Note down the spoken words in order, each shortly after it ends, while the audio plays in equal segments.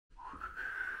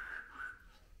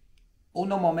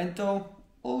Uno momento.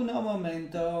 Uno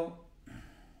momento.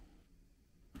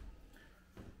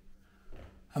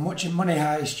 I'm watching Money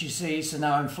Heist, you see, so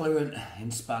now I'm fluent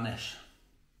in Spanish.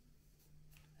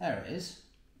 There it is.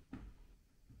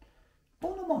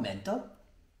 Uno momento.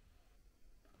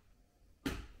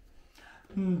 Do,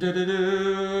 do,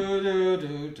 do, do,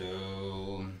 do,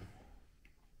 do.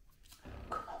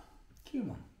 Come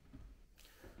on.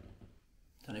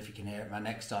 Don't know if you can hear it, my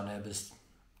next door neighbours,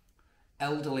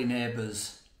 elderly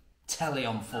neighbours, telly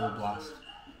on full blast.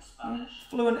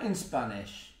 Fluent in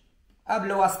Spanish.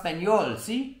 Hablo español,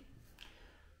 see?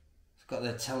 It's got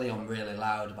the telly on really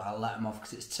loud, but I'll let them off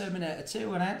because it's Terminator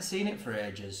 2 and I haven't seen it for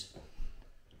ages.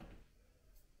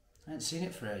 And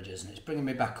it's bringing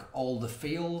me back all the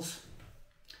feels.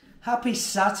 Happy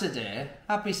Saturday.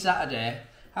 Happy Saturday.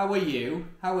 How are you?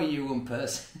 How are you, one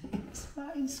person? It's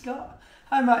Martin Scott.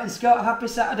 Hi, Martin Scott. Happy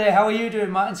Saturday. How are you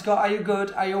doing, Martin Scott? Are you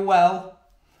good? Are you well?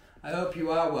 I hope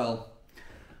you are well.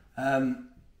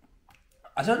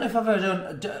 I don't know if I've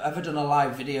ever done a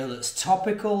live video that's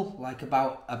topical, like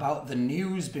about the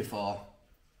news before.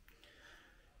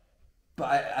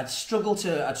 But I'd struggle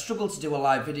to do a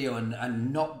live video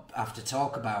and not have to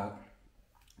talk about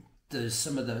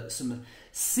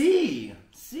see.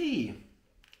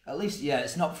 At least, yeah,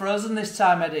 it's not frozen this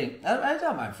time, Eddie. I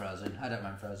don't mind frozen.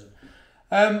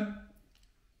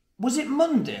 Was it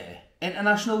Monday?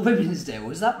 International Women's Day.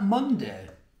 Was that Monday?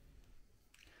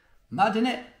 Mad,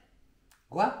 innit?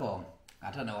 Guapo.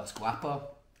 I don't know what's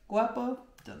guapo. Guapo?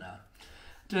 Don't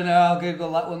know. I'll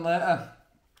Google that one later.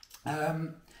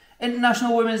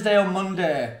 International Women's Day on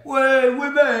Monday. Way,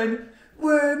 women!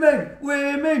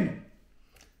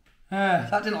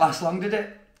 That didn't last long, did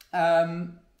it?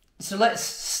 So let's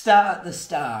start at the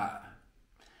start.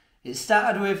 It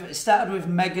started with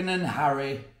Meghan and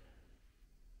Harry.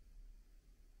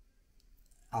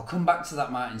 I'll come back to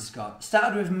that, Martin Scott.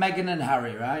 Started with Meghan and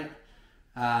Harry, right?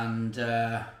 And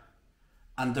the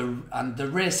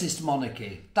racist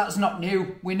monarchy. That's not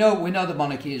new. We know the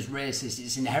monarchy is racist.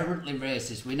 It's inherently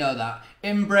racist. We know that.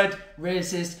 Inbred,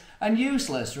 racist, and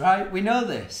useless, right? We know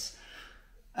this.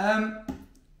 But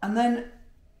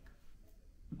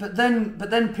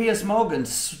then Piers Morgan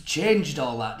changed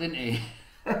all that, didn't he?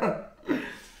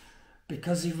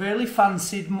 Because he really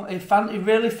fancied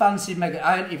Meghan.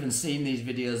 I hadn't even seen these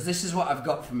videos. This is what I've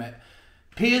got from it.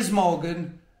 Piers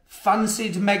Morgan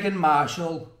fancied Meghan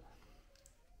Markle.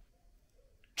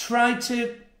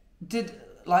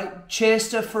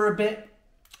 Chased her for a bit.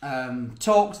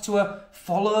 Talked to her.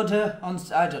 Followed her on.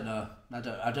 I don't know.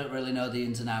 I don't really know the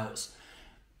ins and outs.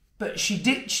 But she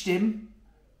ditched him.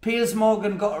 Piers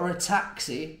Morgan got her a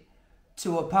taxi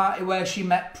to a party where she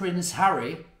met Prince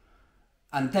Harry,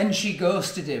 and then she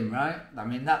ghosted him, right? I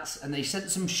mean, and they sent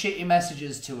some shitty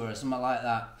messages to her or something like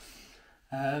that.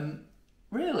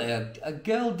 Really, a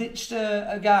girl ditched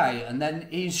a guy and then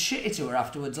he's shitty to her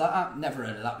afterwards. I've never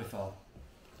heard of that before.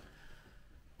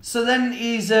 So then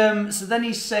he's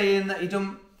saying that he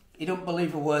don't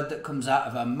believe a word that comes out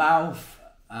of her mouth,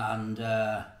 and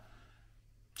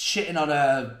shitting on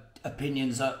her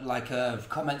opinions, like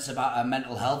comments about her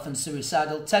mental health and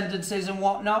suicidal tendencies and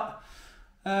whatnot.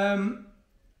 And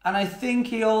I think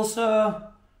he also,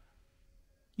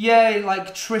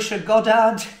 like Trisha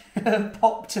Goddard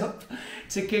popped up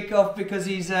to kick off because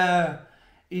he's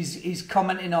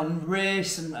commenting on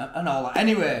race and all that.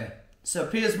 Anyway, so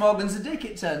Piers Morgan's a dick,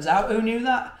 it turns out. Who knew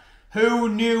that? Who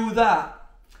knew that?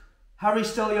 Harry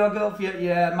stole your girlfriend?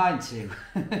 Yeah, mine too.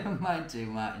 Mine too,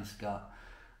 Martin Scott.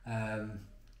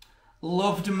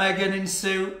 Loved Meghan in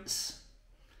Suits.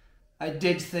 I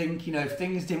did think, if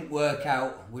things didn't work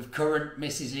out with current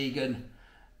Mrs. Egan,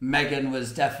 Meghan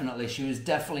was definitely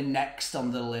next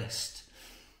on the list.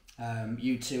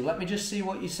 You two. Let me just see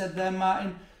what you said there,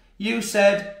 Martin. You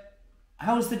said,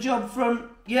 how's the job front?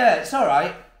 Yeah, it's all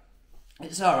right.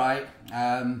 It's all right.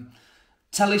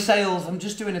 Telesales. I'm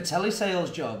just doing a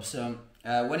telesales job. So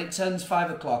when it turns 5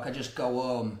 o'clock, I just go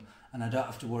home and I don't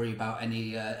have to worry about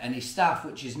any staff,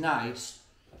 which is nice.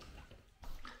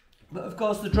 But of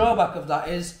course, the drawback of that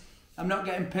is I'm not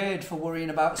getting paid for worrying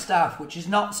about staff, which is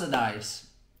not so nice.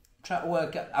 Try to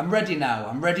work. I'm ready now.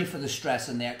 I'm ready for the stress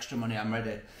and the extra money. I'm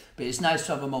ready. But it's nice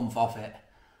to have a month off it.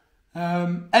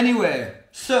 Anyway,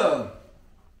 so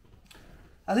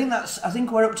I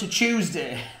think we're up to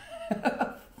Tuesday.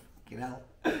 Fucking hell.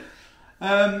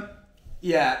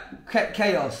 Yeah,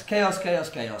 chaos.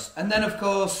 And then of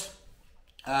course,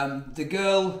 the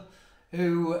girl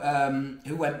who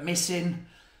went missing,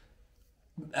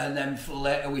 and then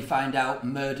later we find out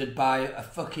murdered by a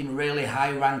fucking really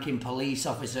high-ranking police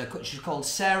officer. She's called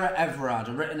Sarah Everard.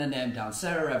 I've written her name down,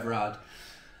 Sarah Everard.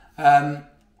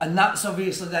 and that's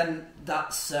obviously then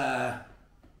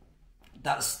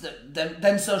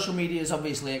social media has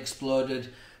obviously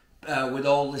exploded with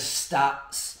all the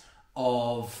stats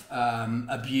of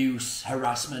abuse,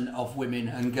 harassment of women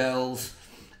and girls,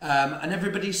 and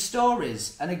everybody's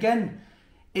stories. And again,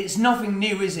 it's nothing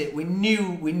new, is it? We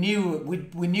knew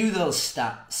those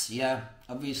stats. Yeah,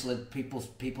 obviously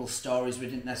people's stories we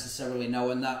didn't necessarily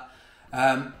know, and that.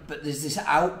 But there's this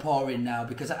outpouring now,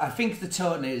 because I think the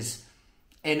tone is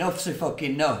enough's a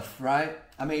fucking enough, right?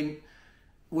 I mean,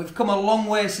 we've come a long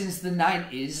way since the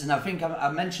 90s, and I think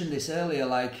I mentioned this earlier,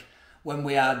 like when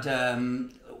we had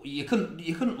you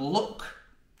couldn't look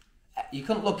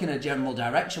in a general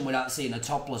direction without seeing a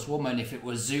topless woman, if it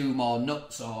was Zoom or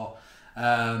Nuts or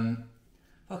fucking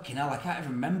hell, I can't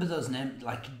even remember those names,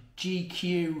 like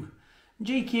GQ.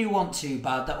 GQ wasn't too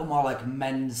bad. That was more like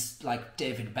men's, like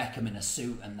David Beckham in a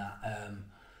suit and that.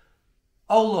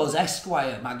 All those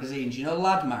Esquire magazines, you know,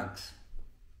 lad mags.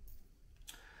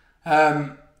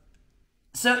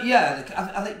 So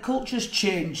yeah, I think culture's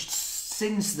changed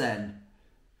since then,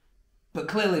 but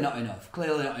clearly not enough.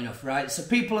 Clearly not enough, right? So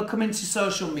people are coming to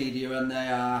social media and they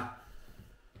are,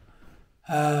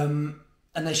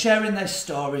 and they're sharing their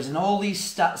stories, and all these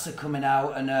stats are coming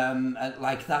out, and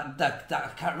like that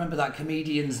I can't remember that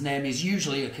comedian's name. He's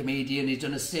usually a comedian. He's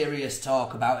done a serious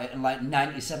talk about it, and like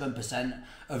 97%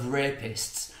 of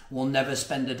rapists will never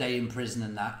spend a day in prison,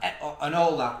 and that, and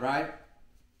all that, right?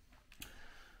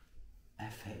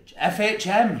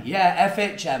 FHM, yeah,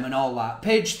 FHM and all that.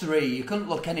 Page 3, you couldn't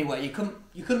look anywhere. You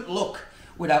couldn't look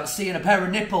without seeing a pair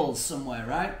of nipples somewhere,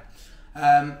 right?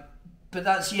 But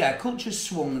that's, yeah, culture's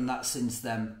swung and that since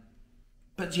then.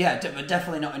 But yeah,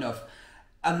 definitely not enough.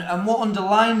 And what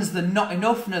underlines the not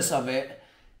enoughness of it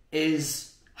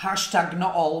is hashtag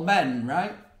not all men,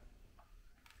 right?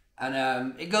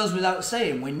 And it goes without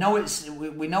saying, we know it's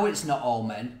not all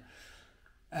men.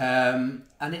 And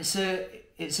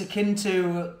it's akin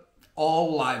to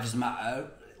all lives matter.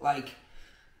 Like,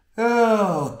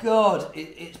 oh God,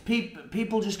 it's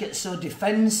people just get so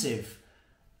defensive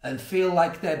and feel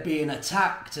like they're being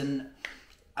attacked. And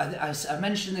I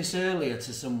mentioned this earlier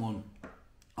to someone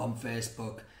on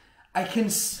Facebook.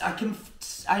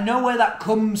 I know where that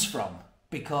comes from,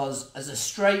 because as a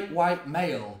straight white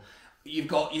male,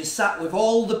 you're sat with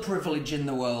all the privilege in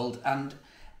the world, and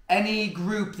any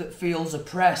group that feels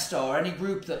oppressed, or any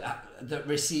group that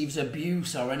receives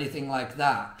abuse or anything like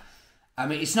that, I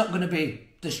mean, it's not going to be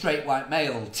the straight white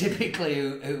male typically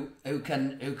who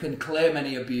can claim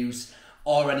any abuse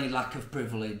or any lack of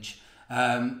privilege,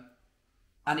 and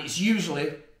it's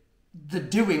usually the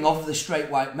doing of the straight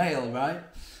white male, right?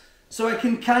 So I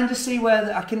can kind of see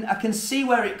where I can see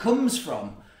where it comes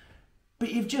from, but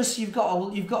you've got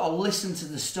to listen to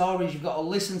the stories, you've got to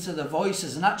listen to the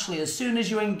voices, and actually, as soon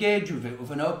as you engage with it with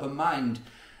an open mind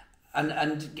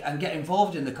and get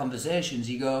involved in the conversations,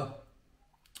 you go,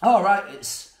 oh right,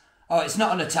 it's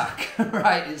not an attack,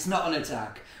 right? It's not an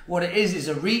attack. What it is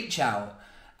a reach out.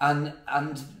 And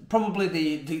probably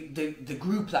the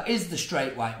group that is the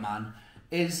straight white man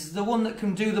is the one that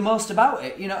can do the most about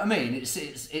it. You know what I mean? It's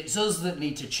us that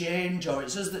need to change, or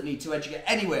it's us that need to educate.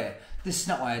 Anyway, this is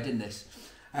not why I did this.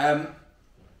 I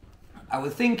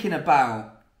was thinking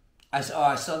about. I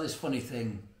saw this funny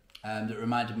thing that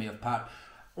reminded me of part.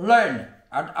 Len,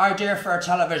 an idea for a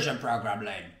television program,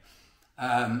 Len.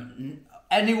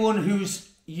 Anyone who's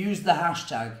used the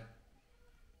hashtag.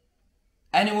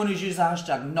 Anyone who's used the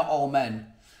hashtag not all men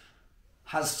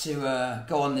has to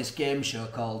go on this game show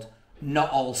called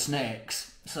Not All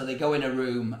Snakes. So they go in a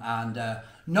room, and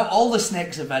not all the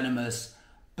snakes are venomous,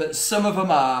 but some of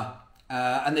them are,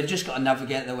 and they've just got to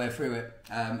navigate their way through it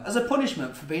as a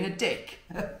punishment for being a dick.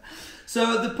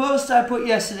 So the post I put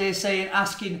yesterday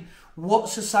asking what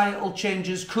societal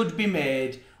changes could be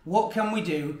made, what can we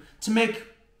do to make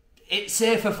it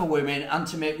safer for women and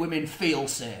to make women feel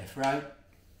safe, right?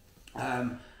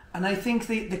 And I think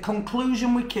the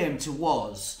conclusion we came to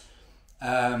was,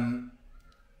 or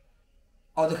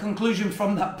the conclusion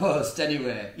from that post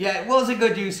anyway, yeah, it was a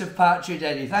good use of Partridge,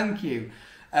 Eddie, thank you.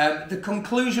 The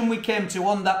conclusion we came to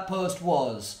on that post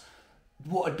was,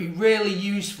 what would be really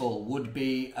useful would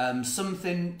be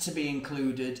something to be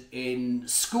included in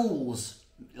schools.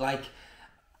 Like,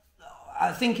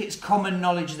 I think it's common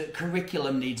knowledge that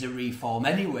curriculum needs a reform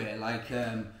anyway, like...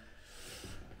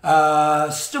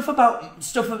 stuff about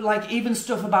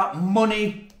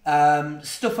money,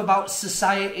 stuff about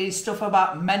society, stuff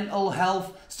about mental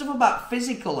health, stuff about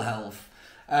physical health,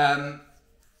 and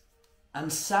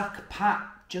sack Pat.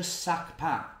 Just sack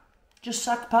Pat.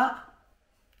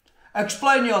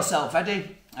 Explain yourself,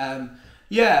 Eddie.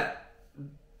 Yeah,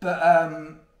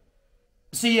 but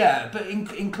So yeah, but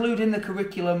include in the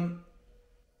curriculum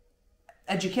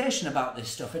education about this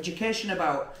stuff, education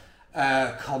about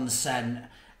consent,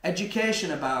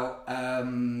 education about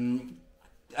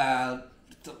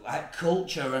like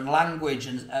culture and language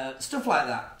and stuff like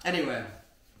that. Anyway,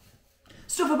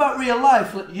 stuff about real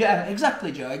life. Yeah,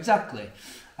 exactly, Joe. Exactly.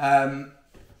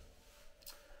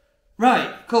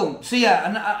 Right, cool. So yeah,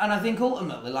 and I think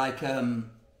ultimately, like a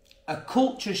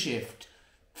culture shift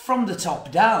from the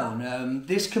top down.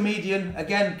 This comedian,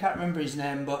 again, can't remember his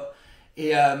name, but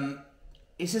he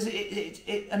says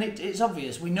it's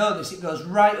obvious. We know this. It goes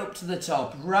right up to the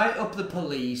top, right up the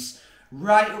police,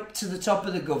 right up to the top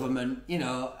of the government. You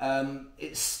know,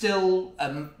 it's still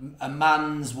a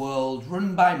man's world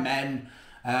run by men.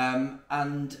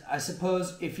 And I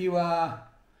suppose if you are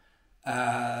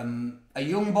a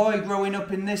young boy growing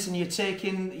up in this, and you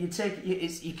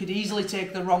could easily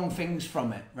take the wrong things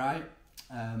from it, right?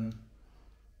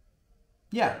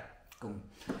 Yeah, cool.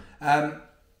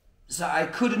 So I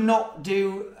could not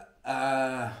do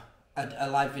a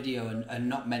live video and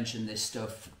not mention this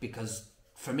stuff, because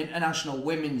from International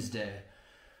Women's Day,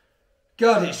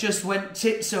 God, it just went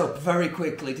tits up very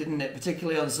quickly, didn't it?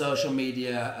 Particularly on social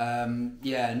media.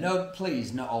 Yeah, no,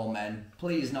 please, not all men.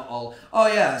 Please, not all. Oh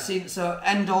yeah, see, so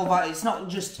end all that. It's not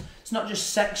just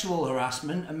sexual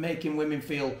harassment and making women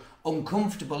feel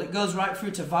uncomfortable. It goes right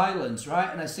through to violence, right?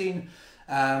 And I've seen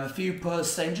a few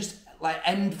posts saying just like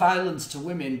end violence to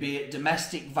women, be it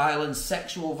domestic violence,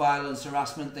 sexual violence,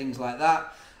 harassment, things like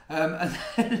that. And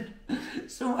then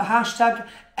so hashtag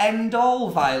end all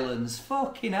violence.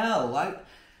 Fucking hell, like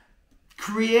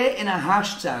creating a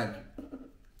hashtag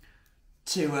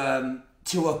to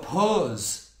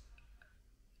oppose.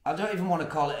 I don't even want to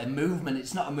call it a movement.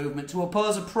 It's not a movement. To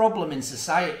oppose a problem in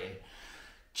society.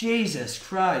 Jesus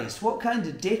Christ, what kind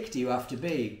of dick do you have to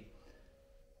be?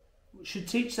 Should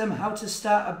teach them how to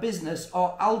start a business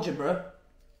or algebra.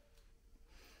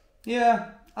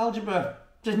 Yeah, algebra.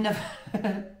 Just never.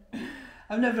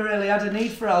 I've never really had a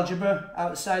need for algebra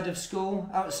outside of school,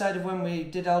 outside of when we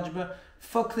did algebra.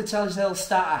 Fuck the tells they'll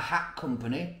start a hat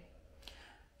company.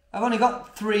 I've only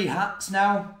got 3 hats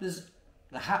now.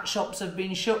 The hat shops have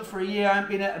been shut for a year. I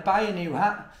haven't been able to buy a new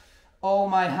hat. All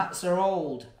my hats are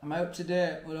old. I'm up to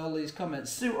date with all these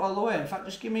comments. Suit all the way. In fact,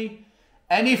 just give me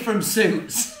any from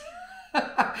Suits.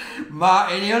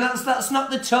 Martin, you know, that's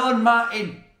not the tone,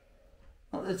 Martin.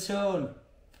 Not the tone.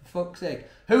 For fuck's sake.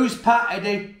 Who's Pat,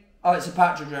 Eddie? Oh, it's a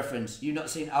Partridge reference. You've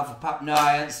not seen Alpha Pat? No,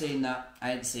 I ain't seen that.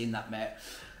 I ain't seen that, mate.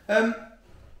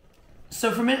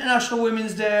 So from International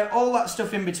Women's Day, all that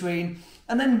stuff in between,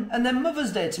 and then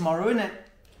Mother's Day tomorrow, isn't it?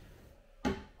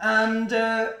 And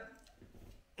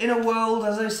in a world,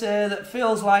 as I say, that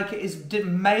feels like it is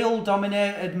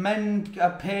male-dominated, men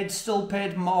are still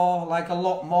paid more, like a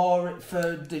lot more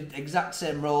for the exact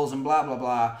same roles and blah, blah,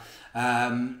 blah.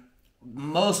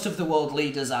 Most of the world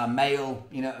leaders are male,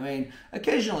 you know what I mean?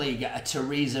 Occasionally you get a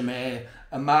Theresa May,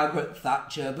 a Margaret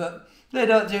Thatcher, but I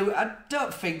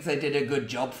don't think they did a good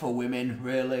job for women,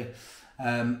 really.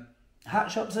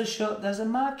 Hat shops are shut, there's a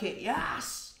market,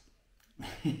 yes!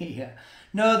 Yeah.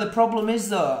 No, the problem is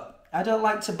though, I don't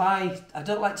like to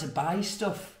buy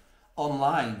stuff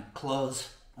online, clothes.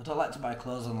 I don't like to buy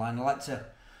clothes online.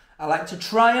 I like to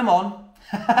try them on.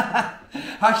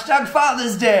 Hashtag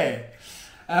Father's Day.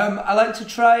 I like to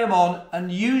try them on, and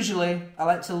usually I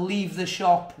like to leave the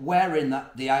shop wearing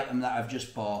the item that I've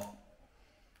just bought.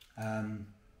 And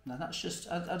that's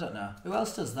just, I don't know. Who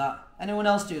else does that? Anyone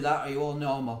else do that? Are you all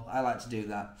normal? I like to do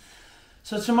that.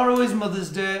 So tomorrow is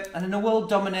Mother's Day, and in a world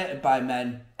dominated by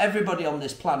men, everybody on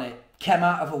this planet came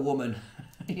out of a woman.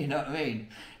 You know what I mean?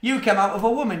 You came out of a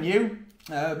woman, you.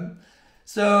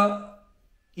 So,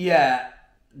 yeah,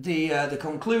 the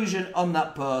conclusion on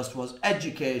that post was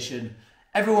education.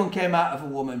 Everyone came out of a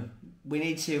woman. We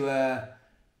need to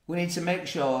make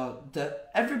sure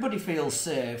that everybody feels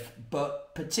safe,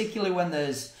 but particularly when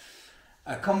there's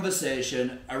a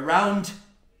conversation around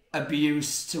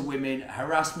abuse to women,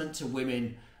 harassment to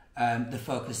women, the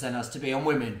focus then has to be on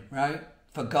women, right?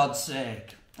 For God's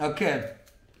sake. Okay.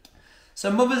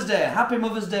 So Mother's Day. Happy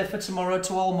Mother's Day for tomorrow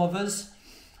to all mothers.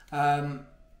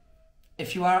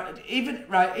 If you've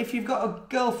got a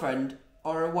girlfriend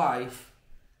or a wife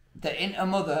that ain't a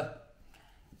mother,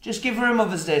 just give her a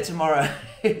Mother's Day tomorrow.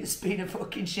 It's been a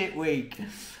fucking shit week.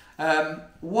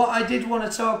 What I did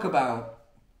want to talk about,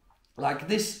 like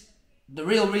this, the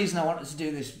real reason I wanted to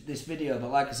do this video,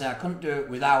 but like I said, I couldn't do it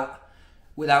without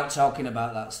talking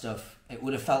about that stuff. It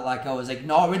would have felt like I was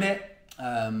ignoring it,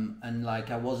 and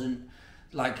like I wasn't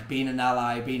like being an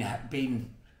ally, being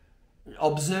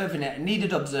observing it. It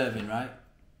needed observing, right?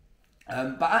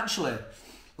 But actually,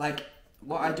 like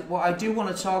what I do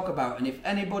want to talk about, and if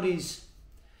anybody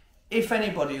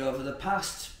over the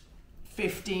past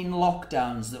 15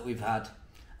 lockdowns that we've had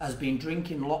has been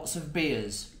drinking lots of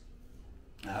beers,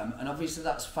 and obviously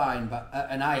that's fine, but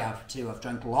and I have too. I've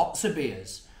drank lots of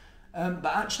beers, but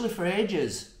actually for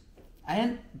ages I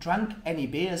ain't drank any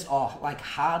beers, or like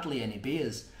hardly any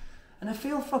beers, and I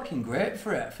feel fucking great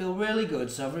for it. I feel really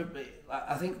good. So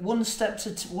I think one step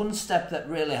that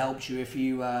really helps you if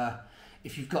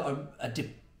you've got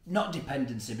not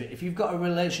dependency, but if you've got a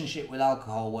relationship with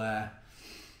alcohol where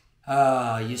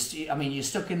you're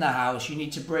stuck in the house, you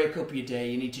need to break up your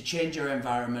day, you need to change your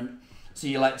environment, so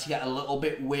you like to get a little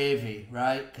bit wavy,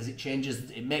 right? Because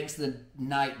it makes the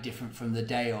night different from the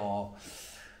day, or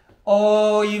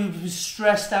you're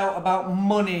stressed out about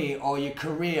money or your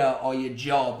career or your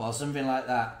job or something like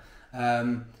that.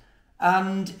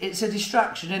 And it's a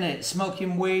distraction, isn't it?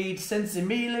 Smoking weed,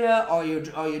 sensimilia, or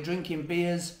you're drinking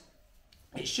beers.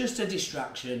 It's just a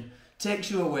distraction,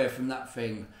 takes you away from that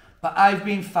thing. But I've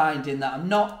been finding that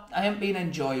I haven't been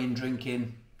enjoying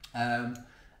drinking, and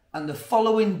the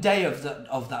following day of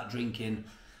that drinking,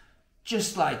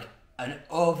 just like an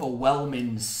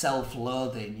overwhelming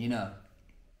self-loathing, you know.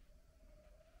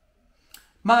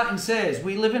 Martin says,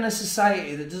 we live in a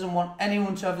society that doesn't want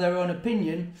anyone to have their own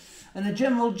opinion, and the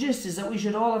general gist is that we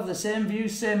should all have the same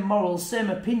views, same morals, same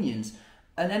opinions,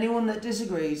 and anyone that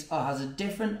disagrees or has a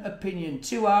different opinion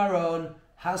to our own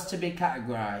has to be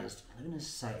categorised. We live in a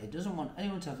society that doesn't want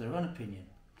anyone to have their own opinion,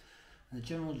 and the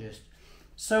general gist.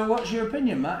 So what's your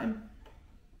opinion, Martin?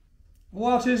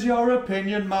 What is your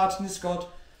opinion, Martin Scott?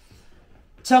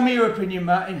 Tell me your opinion,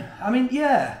 Martin. I mean,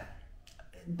 yeah,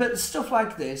 but stuff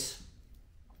like this,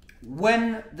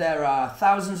 when there are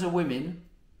thousands of women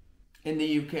in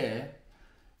the UK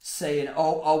saying,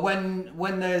 or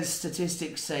when there's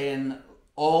statistics saying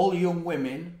all young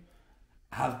women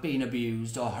have been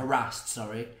abused or harassed,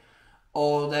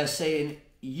 or they're saying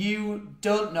you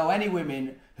don't know any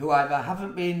women who either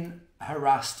haven't been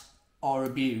harassed or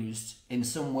abused in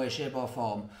some way, shape or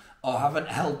form, or haven't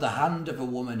held the hand of a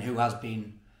woman who has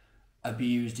been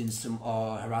abused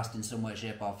or harassed in some way,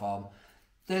 shape or form,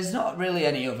 there's not really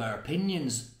any other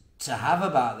opinions to have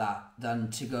about that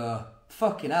than to go,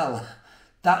 fucking hell,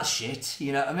 that's shit,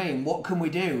 you know what I mean? What can we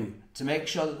do to make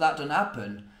sure that doesn't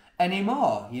happen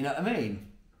anymore, you know what I mean?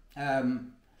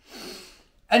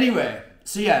 Anyway,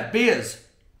 so yeah, beers.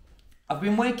 I've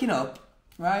been waking up,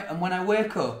 right? And when I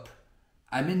wake up,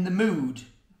 I'm in the mood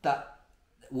that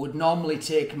would normally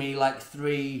take me like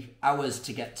 3 hours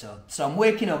to get to. So I'm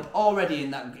waking up already in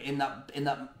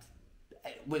that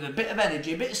with a bit of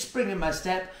energy, a bit of spring in my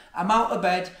step. I'm out of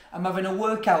bed. I'm having a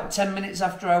workout 10 minutes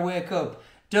after I wake up.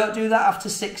 Don't do that after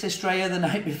 6 Australia the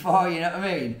night before, you know what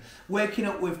I mean? Waking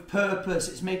up with purpose,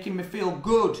 it's making me feel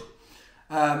good.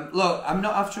 Look, I'm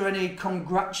not after any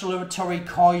congratulatory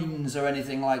coins or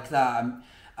anything like that.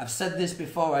 I've said this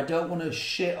before, I don't want to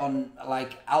shit on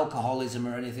like alcoholism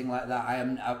or anything like that.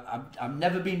 I've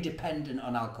never been dependent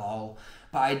on alcohol,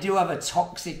 but I do have a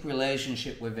toxic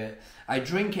relationship with it. I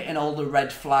drink it in all the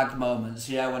red flag moments,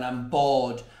 yeah, when I'm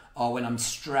bored or when I'm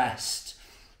stressed.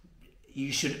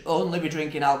 You should only be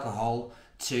drinking alcohol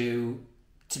to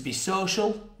be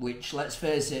social, which, let's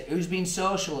face it, who's been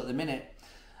social at the minute?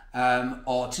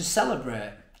 Or to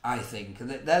celebrate, I think.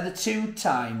 They're the two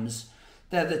times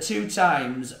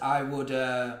I would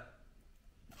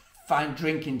find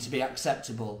drinking to be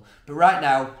acceptable. But right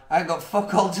now, I ain't got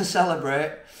fuck all to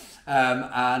celebrate,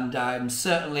 and I'm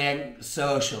certainly ain't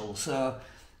social. So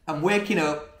I'm waking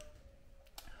up,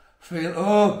 feel,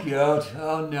 oh God,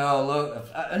 oh no, look,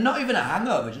 and not even a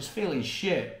hangover, just feeling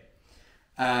shit.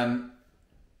 Right,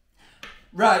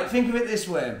 think of it this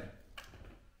way.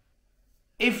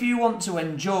 If you want to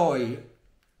enjoy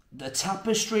the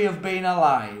tapestry of being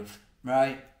alive,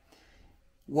 right,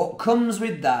 what comes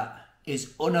with that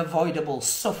is unavoidable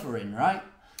suffering, right?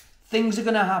 Things are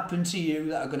going to happen to you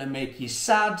that are going to make you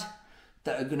sad,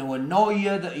 that are going to annoy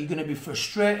you, that you're going to be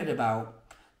frustrated about.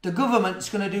 The government's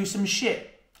going to do some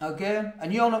shit, okay?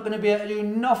 And you're not going to be able to do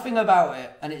nothing about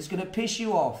it, and it's going to piss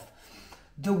you off.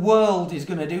 The world is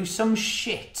going to do some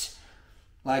shit.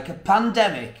 Like a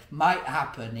pandemic might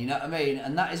happen, you know what I mean?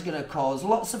 And that is going to cause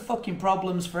lots of fucking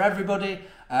problems for everybody,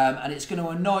 and it's going to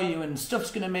annoy you, and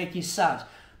stuff's going to make you sad.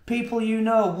 People you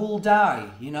know will die,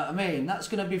 you know what I mean? That's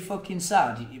going to be fucking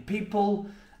sad.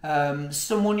 People,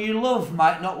 someone you love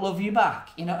might not love you back,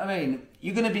 you know what I mean?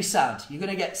 You're going to be sad. You're going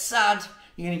to get sad,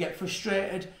 you're going to get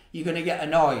frustrated, you're going to get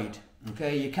annoyed,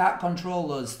 okay? You can't control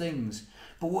those things.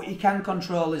 But what you can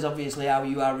control is obviously how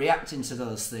you are reacting to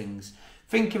those things.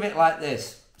 Think of it like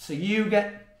this. So you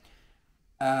get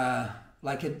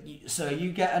So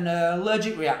you get an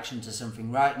allergic reaction to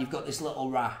something, right? And you've got this little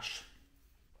rash.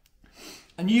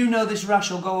 And you know this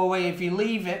rash will go away if you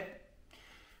leave it.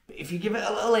 But if you give it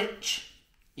a little itch,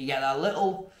 you get that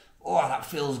little, oh, that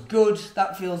feels good.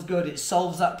 That feels good. It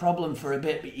solves that problem for a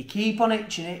bit. But you keep on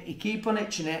itching it. You keep on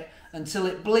itching it until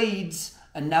it bleeds.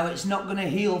 And now it's not going to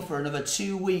heal for another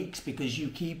 2 weeks because you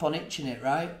keep on itching it,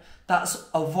 right? That's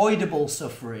avoidable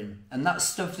suffering. And that's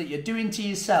stuff that you're doing to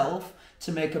yourself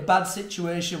to make a bad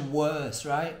situation worse,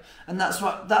 right? And that's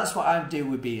what I do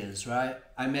with beers, right?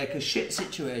 I make a shit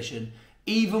situation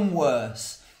even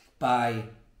worse by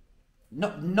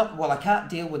I can't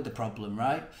deal with the problem,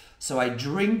 right? So I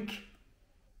drink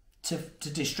to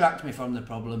distract me from the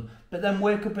problem, but then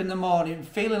wake up in the morning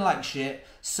feeling like shit,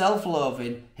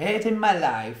 self-loathing, hating my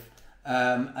life,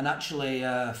 and actually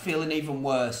feeling even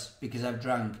worse because I've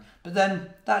drank. But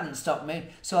then that didn't stop me,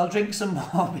 so I'll drink some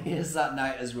more beers that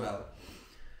night as well.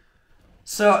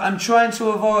 So I'm trying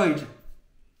to avoid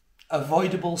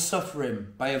avoidable suffering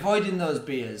by avoiding those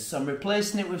beers. So I'm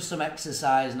replacing it with some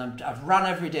exercise, and I've run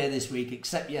every day this week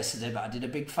except yesterday, but I did a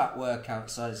big fat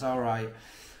workout, so it's all right.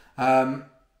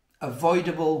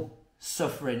 Avoidable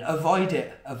suffering. Avoid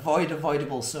it. Avoid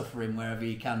avoidable suffering wherever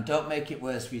you can. Don't make it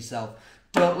worse for yourself.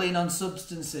 Don't lean on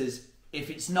substances if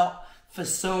it's not for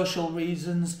social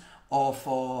reasons or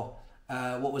for,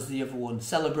 what was the other one?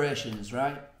 Celebrations,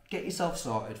 right? Get yourself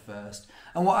sorted first.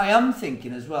 And what I am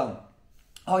thinking as well,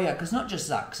 oh yeah, because not just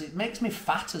that, because it makes me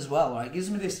fat as well, right? It gives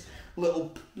me this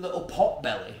little pot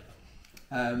belly,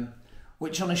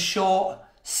 which on a short,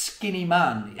 skinny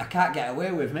man, I can't get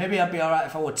away with. Maybe I'd be all right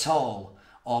if I were tall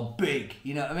or big,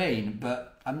 you know what I mean?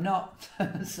 But I'm not.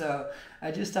 So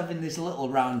I just having this little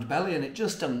round belly, and it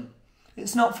just doesn't,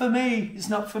 it's not for me. It's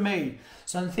not for me.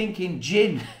 So I'm thinking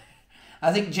gin.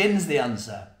 I think gin's the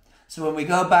answer. So when we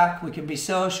go back, we can be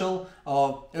social,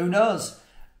 or who knows?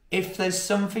 If there's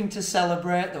something to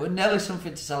celebrate, there was nearly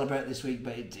something to celebrate this week,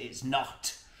 but it's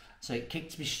not. So it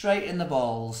kicked me straight in the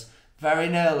balls. Very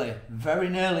nearly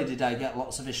did I get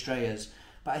lots of Estrellas.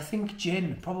 But I think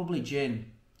gin, probably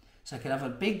gin. So I can have a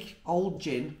big old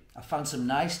gin. I found some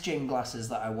nice gin glasses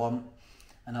that I want.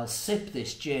 And I'll sip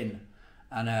this gin.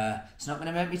 And it's not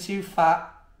going to make me too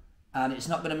fat. And it's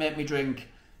not going to make me drink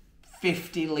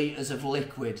 50 litres of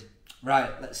liquid.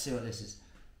 Right, let's see what this is.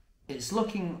 It's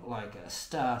looking like a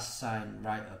star sign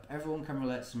right up. Everyone can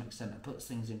relate to some extent and puts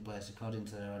things in place according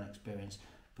to their own experience.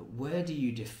 But where do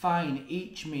you define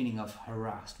each meaning of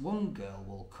harassed? One girl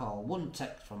will call one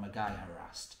text from a guy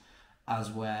harassed, as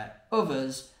where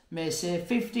others may say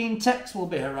 15 texts will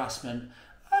be harassment.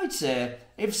 I'd say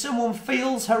if someone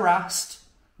feels harassed,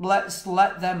 let's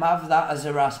let them have that as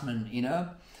harassment, you know?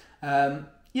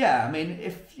 Yeah, I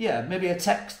mean, maybe a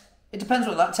text, it depends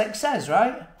what that text says,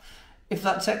 right? If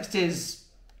that text is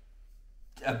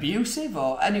abusive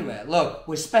or anyway, look,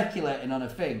 we're speculating on a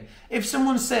thing. If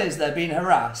someone says they're being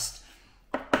harassed,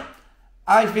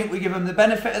 I think we give them the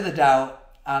benefit of the doubt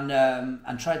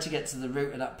and try to get to the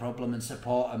root of that problem and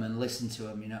support them and listen to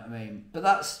them, you know what I mean? But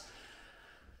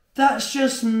that's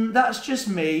just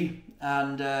me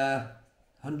and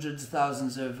hundreds of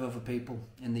thousands of other people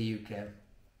in the UK.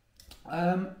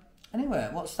 Anyway,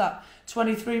 what's that?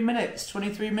 23 minutes.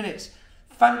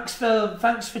 Thanks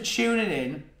for tuning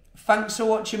in. Thanks for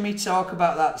watching me talk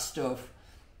about that stuff.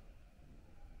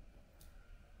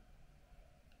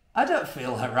 I don't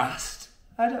feel harassed.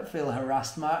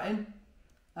 Martin.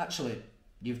 Actually,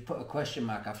 you've put a question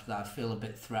mark after that. I feel a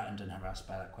bit threatened and harassed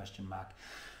by that question mark.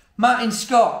 Martin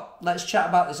Scott, let's chat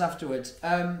about this afterwards.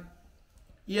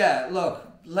 Yeah, look,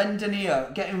 lend an ear.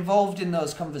 Get involved in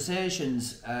those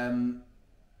conversations.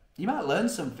 You might learn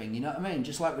something, you know what I mean?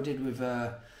 Just like we did with...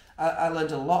 I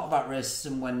learned a lot about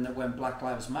racism when Black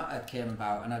Lives Matter came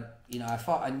about, and I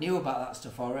thought I knew about that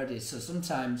stuff already. So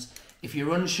sometimes, if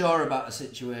you're unsure about a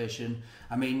situation,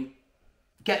 I mean,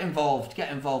 get involved.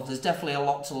 There's definitely a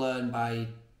lot to learn by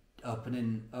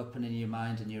opening your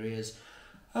mind and your ears.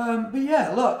 But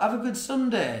yeah, look, have a good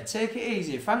Sunday. Take it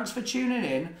easy. Thanks for tuning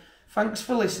in. Thanks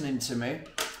for listening to me.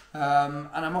 And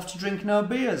I'm off to drink no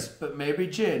beers, but maybe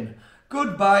gin.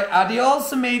 Goodbye.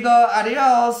 Adios, amigo.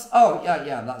 Adios. Oh,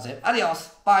 yeah, that's it. Adios.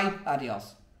 Bye.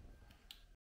 Adios.